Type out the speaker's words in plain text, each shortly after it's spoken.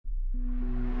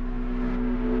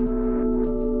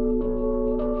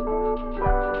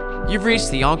You've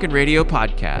reached the Onken Radio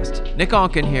Podcast. Nick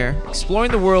Onken here, exploring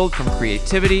the world from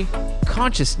creativity,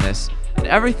 consciousness, and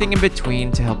everything in between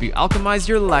to help you alchemize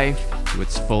your life to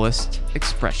its fullest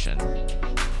expression.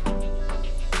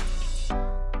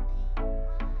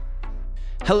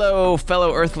 Hello,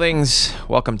 fellow Earthlings.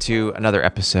 Welcome to another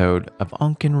episode of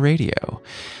Onken Radio.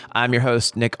 I'm your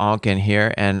host, Nick Onken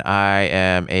here, and I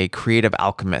am a creative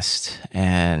alchemist,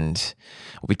 and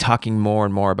we'll be talking more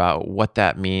and more about what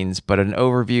that means. But an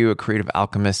overview, a creative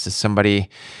alchemist is somebody,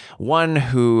 one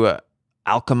who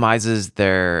alchemizes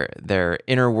their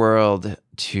inner world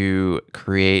to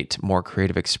create more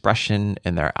creative expression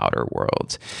in their outer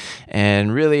world,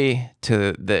 and really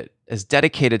that is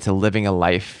dedicated to living a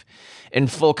life in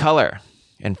full color.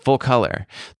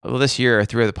 Well, this year,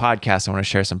 through the podcast, I want to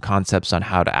share some concepts on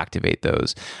how to activate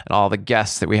those. And all the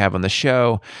guests that we have on the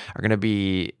show are going to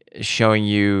be showing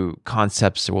you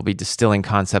concepts, or we'll be distilling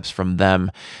concepts from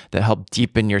them that help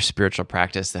deepen your spiritual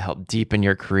practice, that help deepen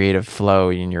your creative flow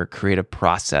and your creative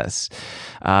process.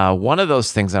 One of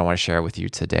those things I want to share with you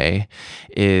today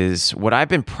is what I've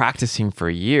been practicing for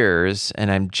years,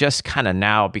 and I'm just kind of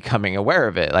now becoming aware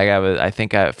of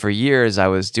it. For years I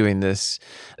was doing this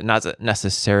not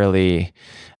necessarily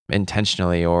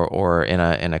intentionally or in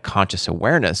a conscious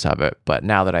awareness of it, but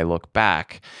now that I look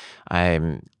back,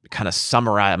 I'm going to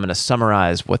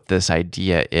summarize what this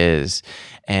idea is.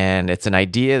 And it's an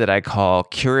idea that I call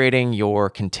curating your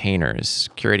containers.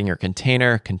 Curating your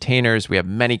containers. We have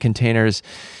many containers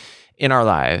in our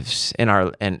lives,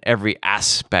 in every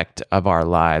aspect of our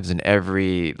lives, in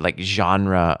every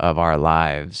genre of our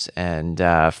lives, and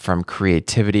from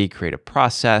creativity, creative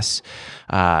process,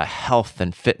 health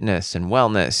and fitness and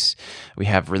wellness. We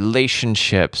have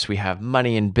relationships. We have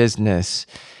money and business.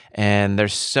 And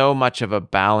there's so much of a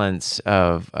balance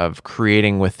of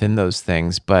creating within those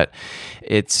things, but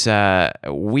it's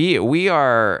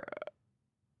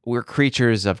we're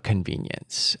creatures of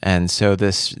convenience, and so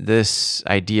this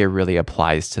idea really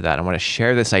applies to that. I want to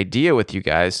share this idea with you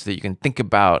guys so that you can think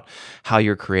about how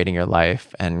you're creating your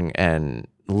life and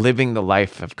living the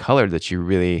life of color that you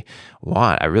really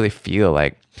want. I really feel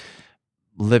like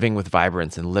living with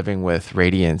vibrance and living with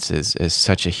radiance is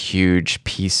such a huge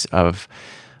piece of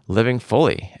living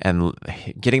fully and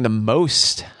getting the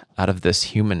most out of this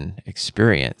human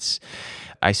experience.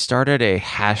 I started a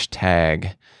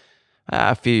hashtag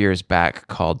a few years back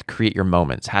called Create Your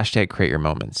Moments, hashtag Create Your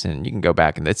Moments. And you can go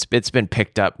back and it's been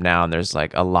picked up now, and there's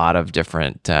a lot of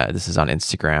different, this is on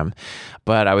Instagram.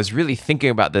 But I was really thinking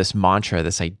about this mantra,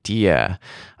 this idea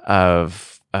of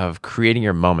creating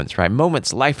your moments, right?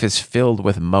 Moments, life is filled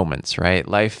with moments, right?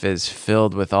 Life is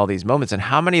filled with all these moments. And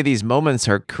how many of these moments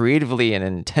are creatively and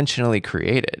intentionally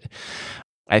created?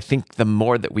 I think the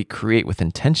more that we create with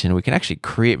intention, we can actually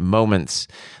create moments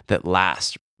that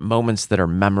last, moments that are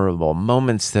memorable,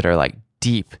 moments that are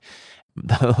deep.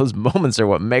 Those moments are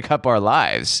what make up our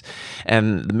lives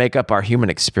and make up our human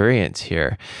experience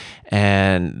here.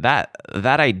 And that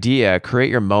idea, create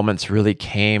your moments, really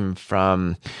came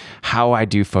from how I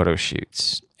do photo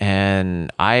shoots.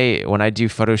 And when I do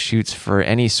photo shoots for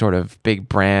any sort of big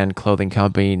brand, clothing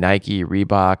company, Nike,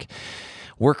 Reebok,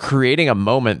 we're creating a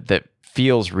moment that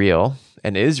feels real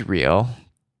and is real,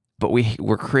 but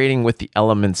we're creating with the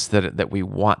elements that we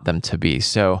want them to be.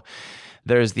 So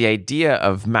there's the idea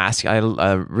of I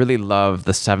really love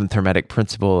the seventh hermetic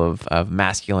principle of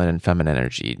masculine and feminine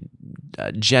energy.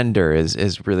 Gender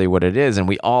is really what it is, and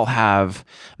we all have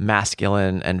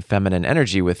masculine and feminine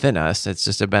energy within us. It's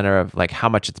just a matter of how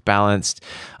much it's balanced.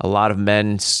 A lot of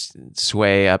men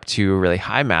sway up to really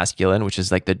high masculine, which is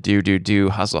the do,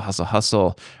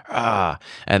 hustle,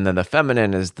 and then the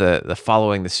feminine is the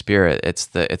following the spirit.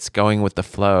 It's going with the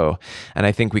flow, and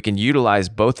I think we can utilize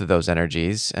both of those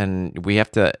energies, and we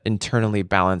have to internally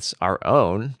balance our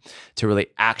own to really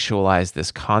actualize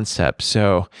this concept.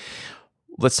 So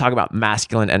let's talk about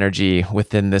masculine energy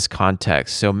within this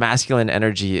context. So masculine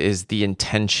energy is the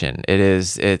intention.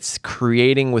 It's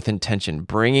creating with intention,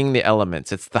 bringing the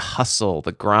elements. It's the hustle,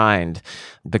 the grind,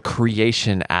 the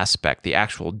creation aspect, the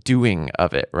actual doing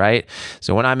of it, right?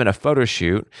 So when I'm in a photo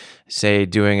shoot, say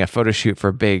doing a photo shoot for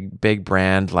a big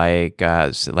brand like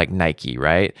Nike,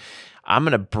 right? I'm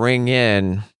going to bring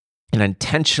in and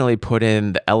intentionally put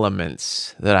in the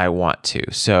elements that I want to.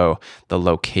 So the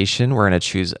location, we're going to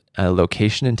choose a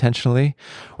location intentionally.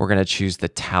 We're going to choose the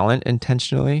talent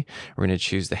intentionally. We're going to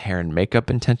choose the hair and makeup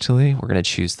intentionally. We're going to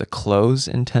choose the clothes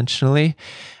intentionally.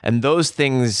 And those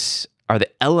things are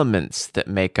the elements that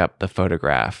make up the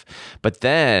photograph. But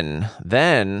then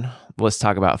let's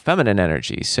talk about feminine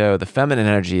energy. So the feminine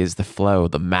energy is the flow,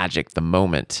 the magic, the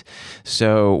moment.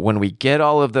 So when we get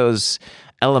all of those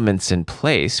elements in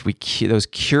place, those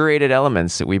curated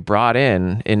elements that we brought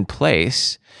in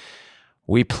place,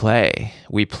 we play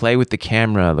with the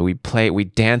camera, we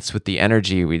dance with the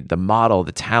energy, the model,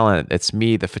 the talent. It's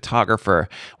me, the photographer.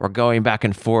 We're going back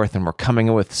and forth and we're coming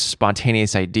in with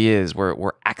spontaneous ideas.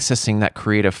 We're accessing that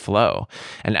creative flow.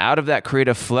 And out of that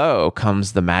creative flow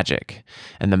comes the magic.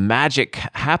 And the magic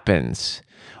happens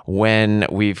when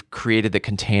we've created the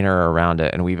container around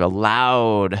it and we've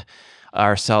allowed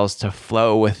ourselves to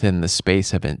flow within the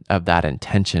space of that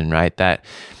intention, right? That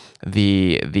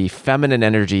the feminine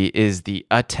energy is the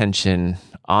attention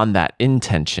on that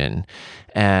intention,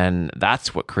 and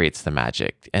that's what creates the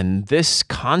magic. And this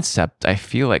concept, I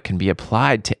feel like, can be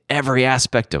applied to every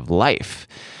aspect of life,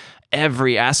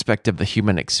 every aspect of the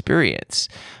human experience.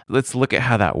 Let's look at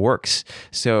how that works.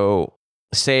 So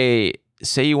say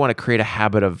you want to create a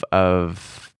habit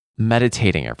of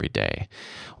meditating every day.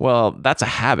 Well, that's a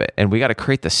habit, and we got to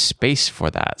create the space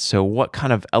for that. So what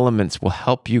kind of elements will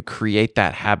help you create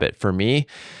that habit? For me,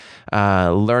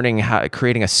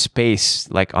 creating a space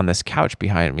like on this couch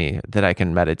behind me that I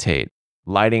can meditate,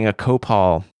 lighting a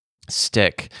copal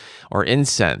stick or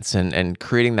incense and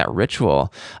creating that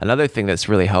ritual. Another thing that's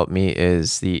really helped me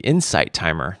is the Insight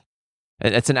Timer.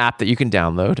 It's an app that you can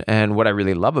download, and what I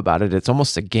really love about it, it's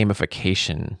almost a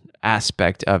gamification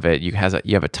aspect of it. You have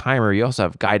a timer. You also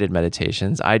have guided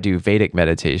meditations. I do Vedic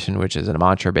meditation, which is a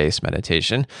mantra-based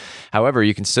meditation. However,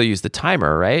 you can still use the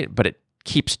timer, right? But it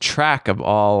keeps track of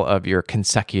all of your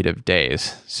consecutive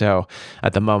days. So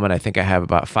at the moment, I think I have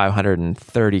about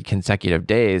 530 consecutive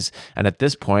days. And at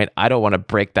this point, I don't want to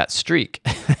break that streak.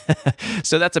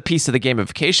 So that's a piece of the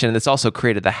gamification. And it's also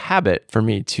created the habit for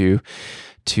me to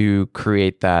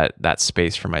create that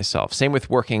space for myself. Same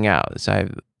with working out. So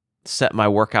I've set my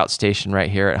workout station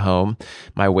right here at home.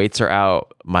 My weights are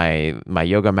out. My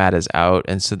yoga mat is out.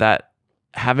 And so that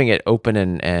having it open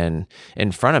and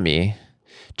in front of me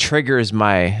triggers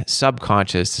my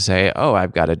subconscious to say, oh,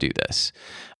 I've got to do this.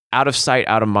 Out of sight,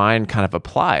 out of mind kind of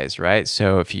applies, right?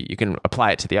 So if you can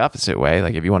apply it to the opposite way,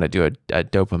 like if you want to do a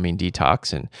dopamine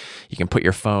detox and you can put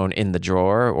your phone in the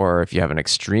drawer, or if you have an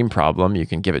extreme problem, you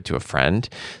can give it to a friend.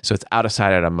 So it's out of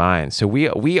sight, out of mind. So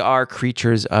we are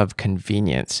creatures of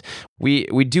convenience. We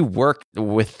do work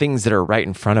with things that are right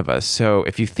in front of us. So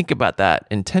if you think about that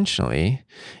intentionally,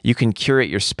 you can curate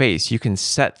your space. You can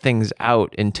set things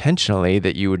out intentionally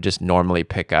that you would just normally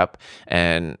pick up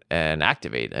and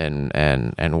activate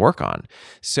and work on.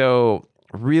 So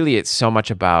really, it's so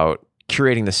much about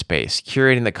curating the space,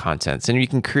 curating the contents, and you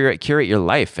can curate your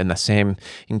life in the same.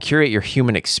 You can curate your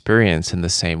human experience in the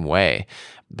same way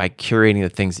by curating the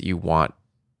things that you want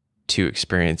to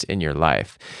experience in your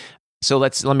life. So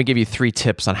let me give you 3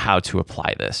 tips on how to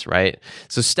apply this, right?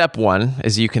 So step 1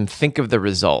 is you can think of the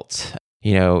result.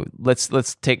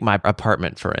 Let's take my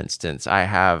apartment, for instance.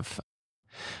 I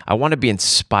want to be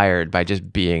inspired by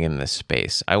just being in this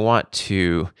space. I want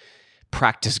to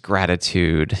practice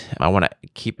gratitude. I want to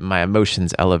keep my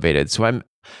emotions elevated. So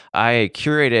I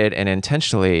curated and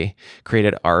intentionally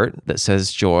created art that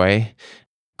says joy,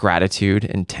 gratitude,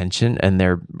 intention, and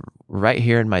they're right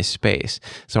here in my space.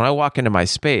 So when I walk into my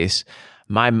space,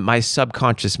 my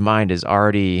subconscious mind is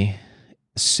already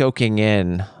soaking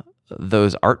in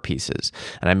those art pieces,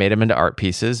 and I made them into art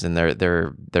pieces, and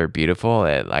they're beautiful.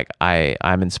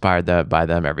 I'm inspired by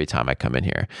them every time I come in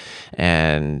here,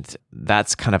 and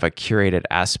that's kind of a curated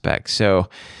aspect. So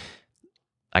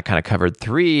I kind of covered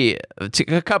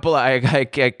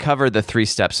I covered the 3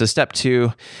 steps. So step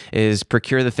 2 is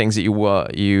procure the things that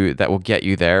that will get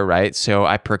you there, right? So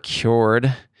I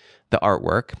procured the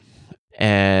artwork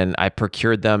and I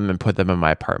procured them and put them in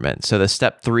my apartment. So the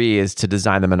step 3 is to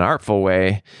design them in an artful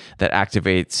way that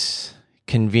activates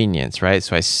convenience, right?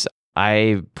 So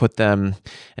I put them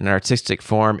in an artistic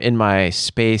form in my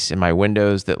space, in my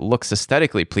windows, that looks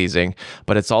aesthetically pleasing,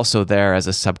 but it's also there as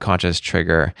a subconscious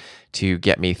trigger to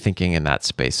get me thinking in that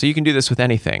space. So you can do this with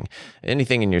anything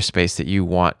in your space that you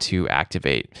want to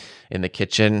activate. In the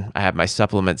kitchen, I have my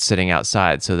supplements sitting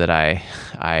outside so that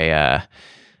I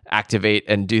activate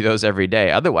and do those every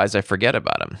day. Otherwise, I forget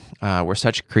about them. We're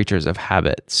such creatures of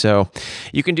habit. So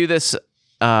you can do this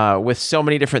with so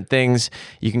many different things.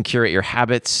 You can curate your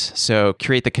habits. So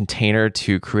curate the container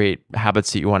to create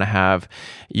habits that you want to have.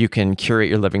 You can curate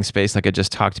your living space, like I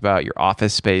just talked about, your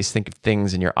office space. Think of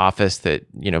things in your office that,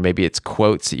 maybe it's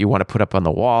quotes that you want to put up on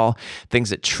the wall, things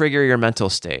that trigger your mental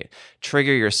state,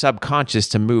 trigger your subconscious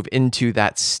to move into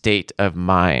that state of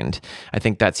mind. I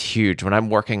think that's huge. When I'm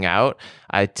working out,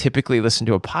 I typically listen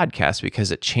to a podcast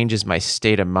because it changes my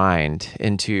state of mind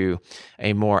into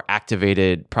a more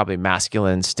activated, probably masculine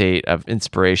adrenaline state of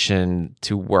inspiration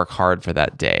to work hard for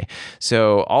that day.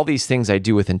 So all these things I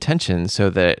do with intention so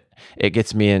that it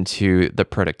gets me into the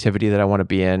productivity that I want to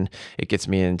be in. It gets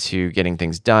me into getting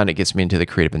things done. It gets me into the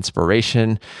creative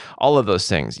inspiration, all of those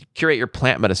things. Curate your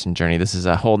plant medicine journey. This is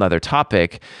a whole nother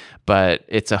topic, but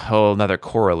it's a whole nother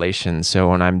correlation. So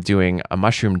when I'm doing a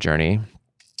mushroom journey,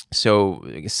 so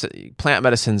plant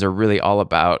medicines are really all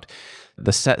about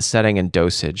the setting and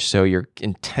dosage. So you're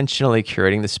intentionally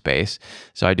curating the space.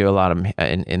 So I do a lot of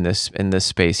in this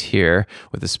space here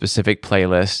with a specific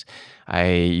playlist.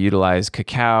 I utilize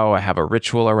cacao. I have a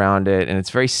ritual around it, and it's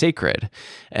very sacred.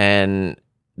 And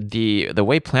the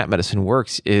way plant medicine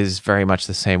works is very much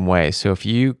the same way. So if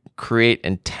you create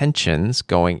intentions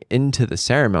going into the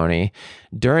ceremony,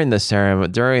 during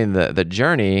the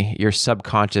journey, your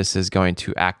subconscious is going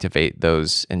to activate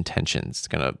those intentions. It's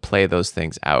going to play those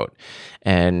things out,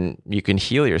 and you can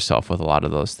heal yourself with a lot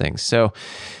of those things. So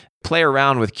play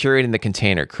around with curating the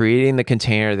container, creating the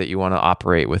container that you want to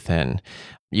operate within.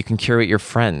 You can curate your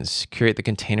friends, curate the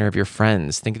container of your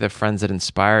friends. Think of the friends that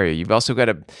inspire you. You've also got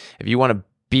to, if you want to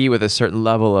be with a certain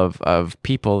level of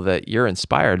people that you're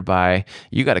inspired by,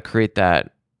 you got to create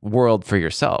that world for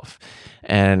yourself.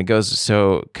 And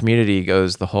community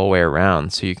goes the whole way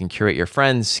around. So you can curate your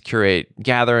friends, curate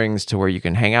gatherings to where you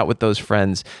can hang out with those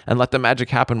friends and let the magic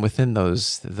happen within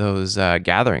those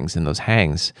gatherings and those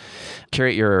hangs.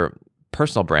 Curate your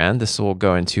personal brand. This will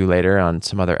go into later on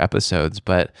some other episodes,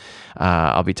 but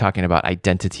I'll be talking about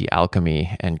identity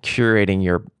alchemy and curating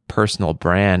your personal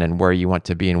brand and where you want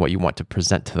to be and what you want to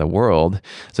present to the world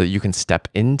so that you can step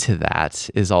into that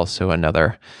is also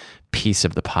another piece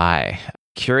of the pie.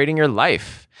 Curating your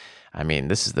life. I mean,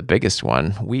 this is the biggest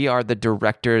one. We are the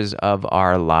directors of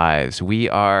our lives. We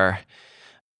are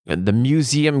the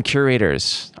museum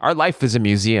curators. Our life is a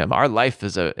museum. Our life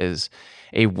is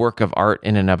a work of art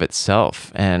in and of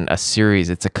itself, and a series.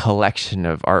 It's a collection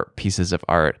of pieces of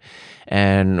art,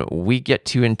 and we get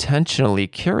to intentionally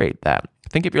curate that.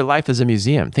 Think of your life as a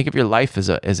museum. Think of your life as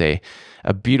a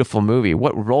beautiful movie.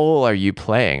 What role are you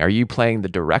playing? Are you playing the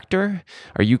director?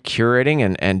 Are you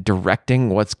curating and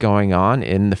directing what's going on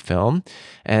in the film?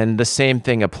 And the same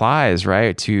thing applies,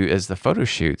 right, to as the photo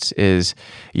shoots is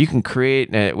you can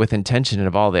create with intention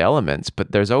of all the elements,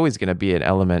 but there's always going to be an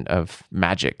element of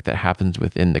magic that happens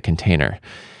within the container.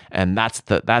 And that's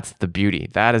the beauty.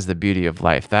 That is the beauty of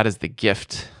life. That is the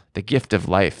gift. The gift of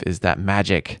life is that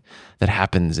magic that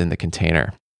happens in the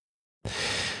container.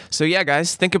 So yeah,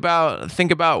 guys, think about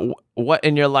what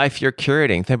in your life you're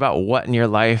curating. Think about what in your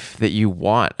life that you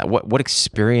want. What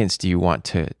experience do you want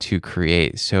to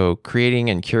create? So creating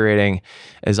and curating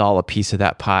is all a piece of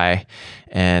that pie,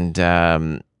 and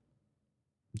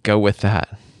go with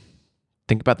that.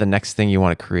 Think about the next thing you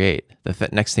want to create, the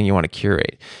next thing you want to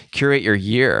curate. Curate your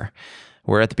year.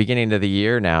 We're at the beginning of the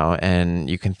year now, and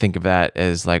you can think of that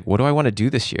as like, what do I want to do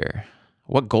this year?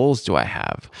 What goals do I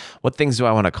have? What things do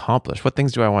I want to accomplish? What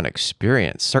things do I want to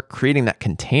experience? Start creating that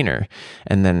container,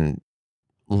 and then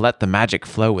let the magic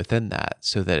flow within that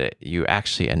so that you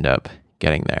actually end up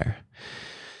getting there.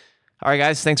 All right,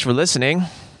 guys, thanks for listening.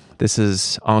 This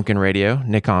is Onken Radio,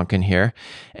 Nick Onken here,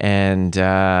 and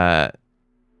go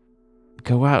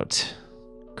out,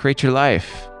 create your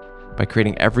life by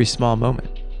creating every small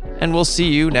moment. And we'll see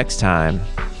you next time.